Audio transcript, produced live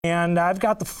And I've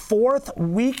got the fourth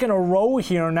week in a row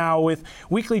here now with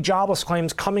weekly jobless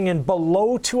claims coming in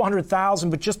below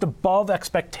 200,000, but just above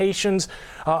expectations.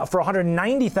 For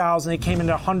 190,000, they came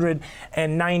in at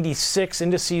 196.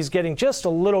 Indices getting just a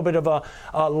little bit of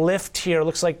a lift here.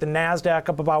 Looks like the NASDAQ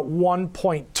up about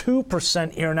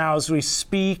 1.2% here now as we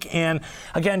speak. And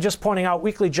again, just pointing out,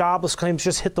 weekly jobless claims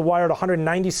just hit the wire at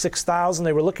 196,000.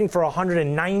 They were looking for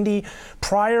 190.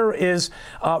 Prior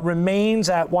remains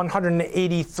at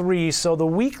 183. So the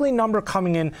weekly number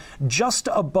coming in just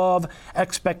above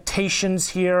expectations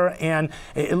here, and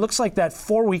it looks like that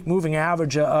 4-week moving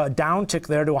average, a downtick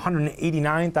there to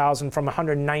 189,000 from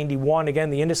 191. Again,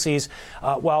 the indices,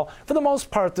 well, for the most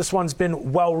part, this one's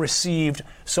been well received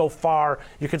so far.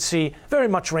 You can see very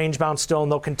much range bound still,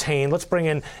 and they'll contain. Let's bring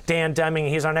in Dan Deming.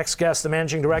 He's our next guest, the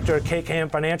managing director at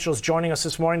KKM Financials, joining us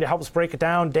this morning to help us break it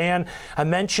down. Dan, I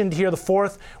mentioned here the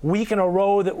fourth week in a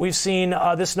row that we've seen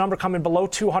this number coming below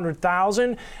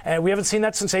 200,000, and we haven't seen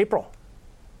that since April.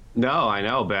 No, I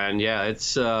know, Ben. Yeah,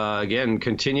 it's, again,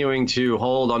 continuing to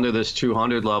hold under this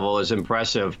 200 level is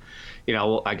impressive. You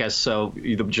know, I guess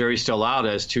the jury's still out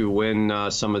as to when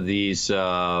some of these,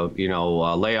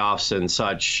 layoffs and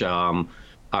such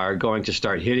are going to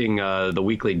start hitting the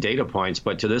weekly data points.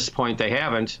 But to this point, they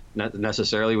haven't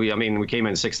necessarily. We came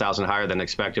in 6,000 higher than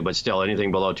expected, but still anything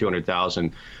below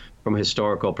 200,000 from a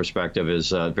historical perspective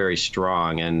is very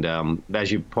strong. And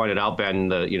as you pointed out, Ben,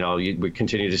 we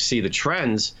continue to see the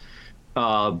trends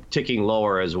ticking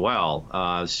lower as well.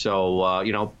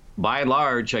 By and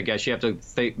large, I guess you have to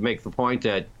make the point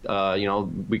that,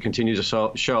 we continue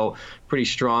to show pretty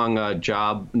strong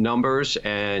job numbers,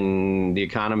 and the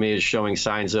economy is showing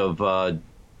signs of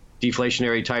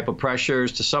deflationary type of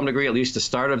pressures to some degree, at least the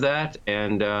start of that.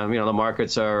 And, the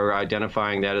markets are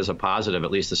identifying that as a positive, at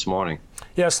least this morning.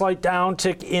 Yeah, a slight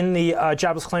downtick in the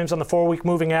jobless claims on the 4-week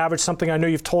moving average, something I know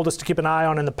you've told us to keep an eye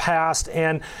on in the past.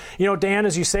 And, Dan,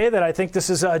 as you say that, I think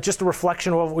this is just a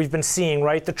reflection of what we've been seeing,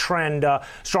 right? The trend,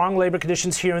 strong labor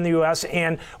conditions here in the U.S.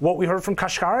 and what we heard from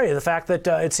Kashkari, the fact that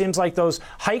it seems like those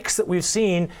hikes that we've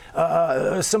seen,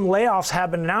 some layoffs have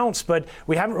been announced, but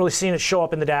we haven't really seen it show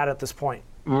up in the data at this point.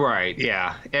 Right.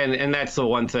 Yeah. And that's the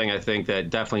one thing I think that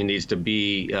definitely needs to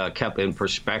be kept in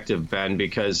perspective, Ben,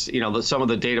 because, some of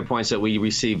the data points that we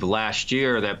received last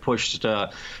year that pushed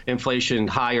inflation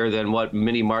higher than what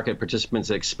many market participants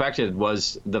expected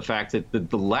was the fact that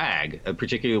the lag,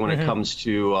 particularly when it comes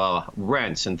to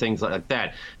rents and things like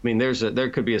that. There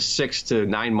could be a 6 to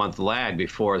 9 month lag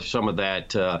before some of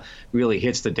that really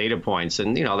hits the data points.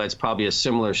 And, that's probably a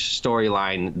similar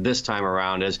storyline this time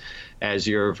around as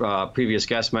your previous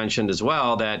guest mentioned as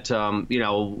well, that,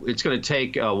 it's going to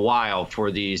take a while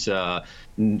for these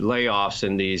layoffs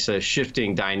and these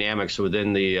shifting dynamics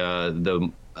within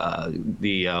the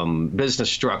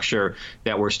business structure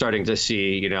that we're starting to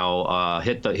see,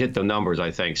 hit the numbers,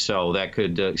 I think. So that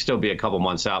could still be a couple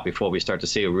months out before we start to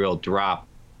see a real drop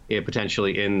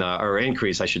potentially or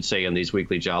increase, I should say, in these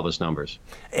weekly jobless numbers.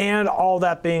 And all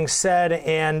that being said,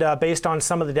 and based on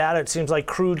some of the data, it seems like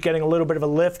crude getting a little bit of a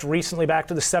lift recently back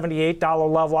to the $78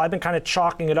 level. I've been kind of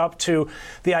chalking it up to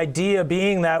the idea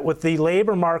being that with the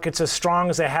labor markets as strong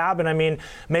as they have been,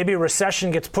 maybe a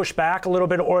recession gets pushed back a little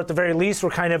bit, or at the very least, we're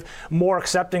kind of more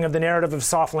accepting of the narrative of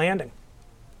soft landing.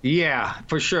 Yeah,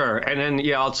 for sure. And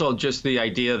then, also just the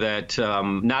idea that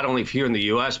not only here in the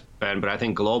U.S., Ben, but I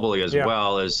think globally as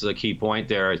well is the key point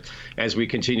there. As we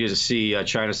continue to see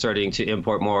China starting to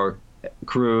import more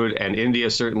crude, and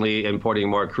India certainly importing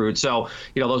more crude. So,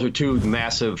 those are two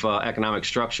massive economic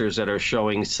structures that are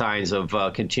showing signs of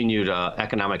continued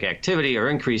economic activity or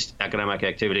increased economic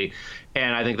activity.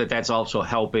 And I think that that's also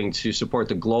helping to support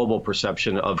the global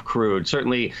perception of crude.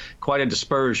 Certainly quite a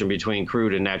dispersion between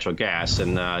crude and natural gas.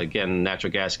 And again,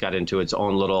 natural gas got into its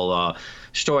own little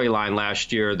storyline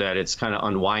last year that it's kind of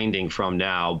unwinding from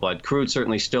now. But crude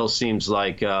certainly still seems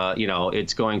like,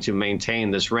 it's going to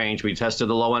maintain this range. We tested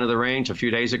the low end of the range a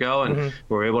few days ago, and we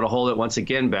were able to hold it once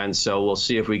again, Ben. So we'll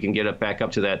see if we can get it back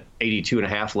up to that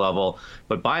 82.5 level.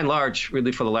 But by and large,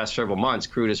 really for the last several months,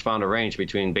 crude has found a range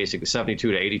between basically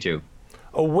 72 to 82.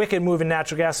 A wicked move in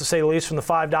natural gas, to say the least, from the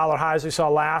 $5 highs we saw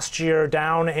last year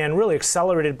down and really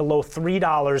accelerated below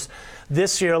 $3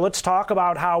 this year. Let's talk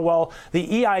about how, well,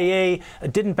 the EIA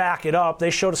didn't back it up.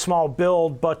 They showed a small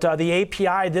build, but the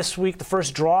API this week, the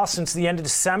first draw since the end of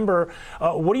December.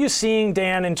 What are you seeing,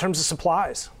 Dan, in terms of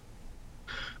supplies?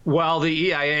 Well, the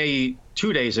EIA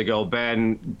 2 days ago,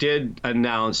 Ben, did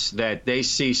announce that they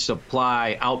see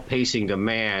supply outpacing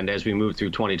demand as we move through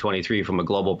 2023 from a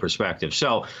global perspective.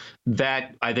 So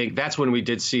that, I think that's when we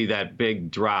did see that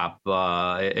big drop.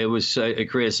 It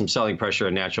created some selling pressure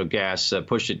in natural gas,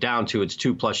 pushed it down to its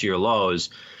 2+ year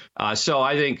lows. So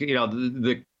I think,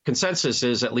 the consensus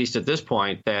is, at least at this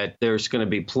point, that there's going to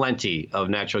be plenty of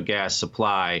natural gas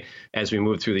supply as we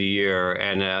move through the year.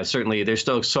 And certainly there's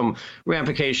still some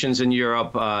ramifications in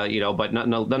Europe, but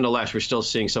nonetheless, we're still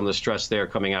seeing some of the stress there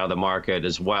coming out of the market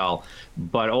as well.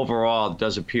 But overall, it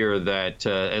does appear that,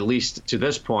 at least to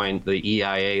this point, the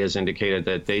EIA has indicated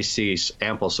that they see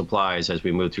ample supplies as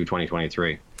we move through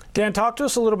 2023. Dan, talk to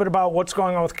us a little bit about what's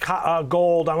going on with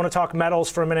gold. I want to talk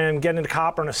metals for a minute and get into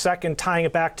copper in a second, tying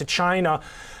it back to China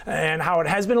and how it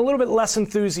has been a little bit less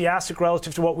enthusiastic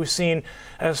relative to what we've seen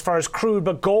as far as crude.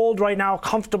 But gold right now,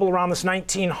 comfortable around this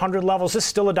 1900 level. Is this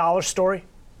still a dollar story?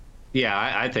 Yeah,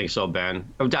 I think so, Ben.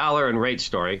 A dollar and rate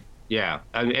story. Yeah.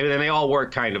 And they all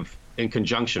work kind of in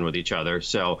conjunction with each other.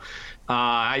 So,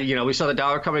 we saw the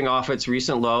dollar coming off its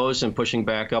recent lows and pushing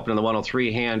back up into the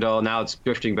 103 handle. Now it's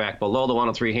drifting back below the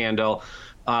 103 handle.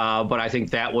 But I think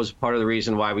that was part of the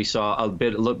reason why we saw a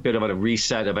bit of a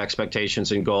reset of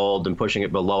expectations in gold and pushing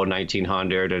it below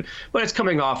 1900. But it's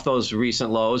coming off those recent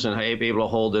lows and able to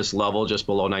hold this level just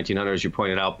below 1900, as you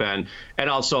pointed out, Ben. And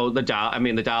also the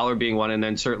dollar being one, and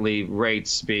then certainly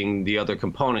rates being the other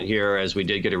component here, as we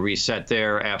did get a reset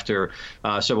there after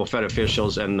several Fed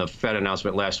officials and the Fed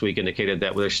announcement last week indicated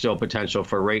that there's still potential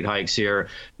for rate hikes here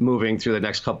moving through the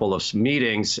next couple of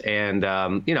meetings. And,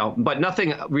 but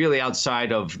nothing really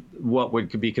outside of what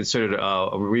would be considered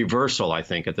a reversal, I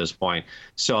think, at this point.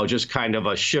 So just kind of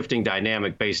a shifting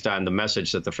dynamic based on the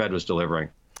message that the Fed was delivering.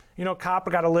 Copper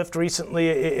got a lift recently.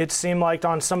 It seemed like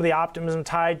on some of the optimism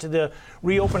tied to the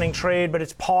reopening trade, but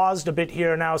it's paused a bit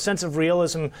here now. A sense of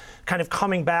realism kind of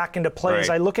coming back into play. Right.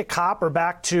 As I look at copper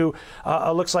back to,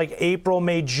 looks like April,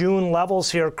 May, June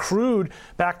levels here. Crude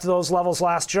back to those levels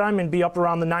last year. Be up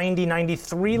around the 90,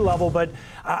 93 level. But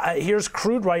here's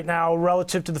crude right now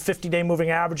relative to the 50-day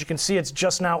moving average. You can see it's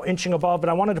just now inching above.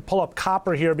 But I wanted to pull up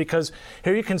copper here because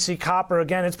here you can see copper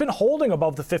again. It's been holding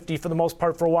above the 50 for the most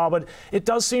part for a while, but it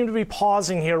does seem to be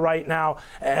pausing here right now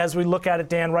as we look at it,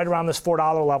 Dan, right around this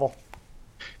 $4 level.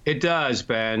 It does,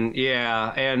 Ben.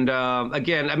 Yeah, and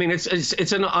again,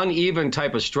 it's an uneven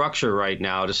type of structure right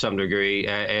now to some degree,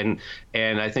 and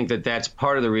I think that's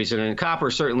part of the reason. And copper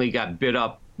certainly got bid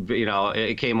up.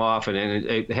 It came off and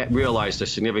it realized a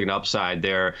significant upside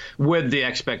there with the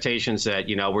expectations that,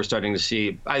 we're starting to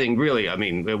see. I think really,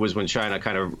 it was when China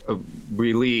kind of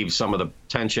relieved some of the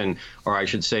tension, or I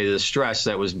should say the stress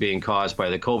that was being caused by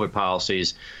the COVID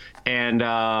policies. And,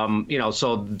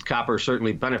 so copper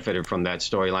certainly benefited from that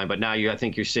storyline. But now I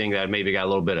think you're seeing that it maybe got a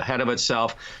little bit ahead of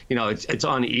itself. It's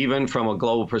uneven from a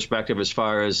global perspective as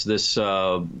far as this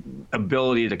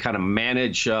ability to kind of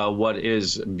manage what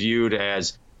is viewed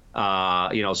as,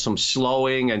 some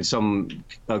slowing and some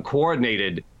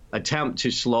coordinated attempt to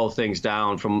slow things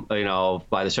down from,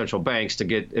 by the central banks to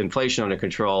get inflation under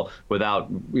control without,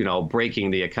 breaking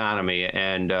the economy.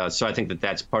 And so I think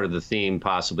that's part of the theme,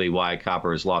 possibly why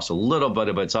copper has lost a little bit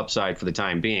of its upside for the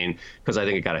time being, because I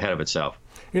think it got ahead of itself.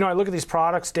 I look at these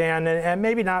products, Dan, and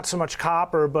maybe not so much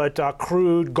copper, but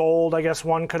crude, gold, I guess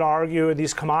one could argue,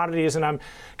 these commodities. And I'm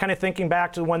kind of thinking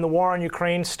back to when the war in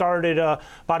Ukraine started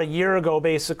about a year ago,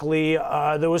 basically.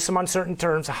 There was some uncertain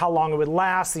terms of how long it would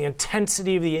last, the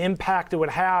intensity of the impact it would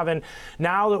have. And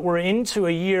now that we're into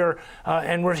a year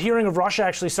and we're hearing of Russia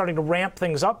actually starting to ramp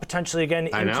things up potentially again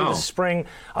into the spring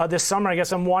this summer, I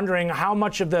guess I'm wondering how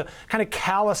much of the kind of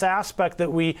callous aspect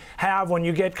that we have when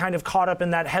you get kind of caught up in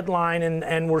that headline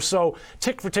and we're so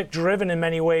tick for tick driven in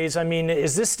many ways.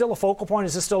 Is this still a focal point?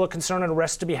 Is this still a concern and a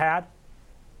risk to be had?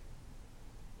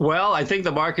 Well, I think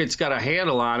the market's got a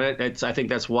handle on it. I think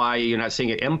that's why you're not seeing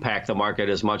it impact the market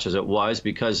as much as it was,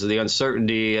 because of the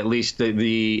uncertainty, at least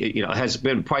has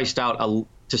been priced out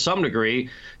to some degree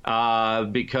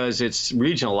because it's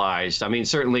regionalized.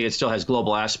 Certainly it still has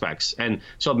global aspects. And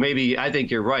so maybe I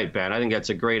think you're right, Ben. I think that's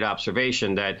a great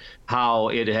observation, that how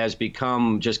it has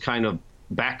become just kind of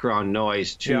background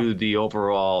noise to the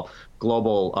overall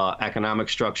global economic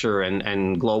structure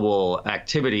and global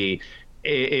activity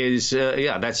is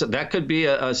that could be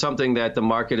something that the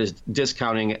market is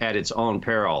discounting at its own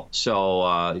peril.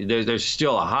 So there's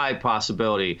still a high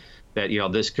possibility that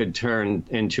this could turn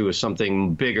into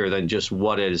something bigger than just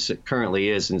what it currently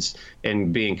is,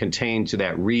 and being contained to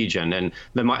that region. And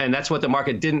that's what the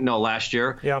market didn't know last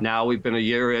year. Yeah. Now we've been a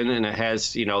year in, and it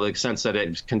has the sense that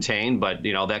it's contained, but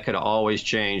that could always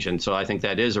change. And so I think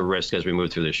that is a risk as we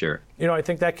move through this year. I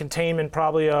think that containment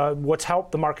probably what's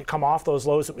helped the market come off those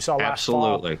lows that we saw last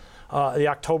Absolutely. fall. The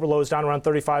October lows down around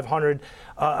 3,500,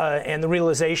 and the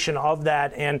realization of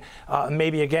that, and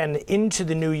maybe again into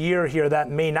the new year here, that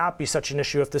may not be such an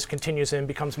issue if this continues and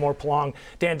becomes more prolonged.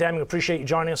 Dan Deming, appreciate you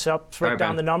joining us. Help break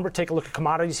down the number. Take a look at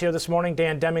commodities here this morning.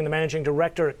 Dan Deming, the managing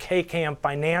director at KCAM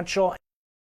Financial.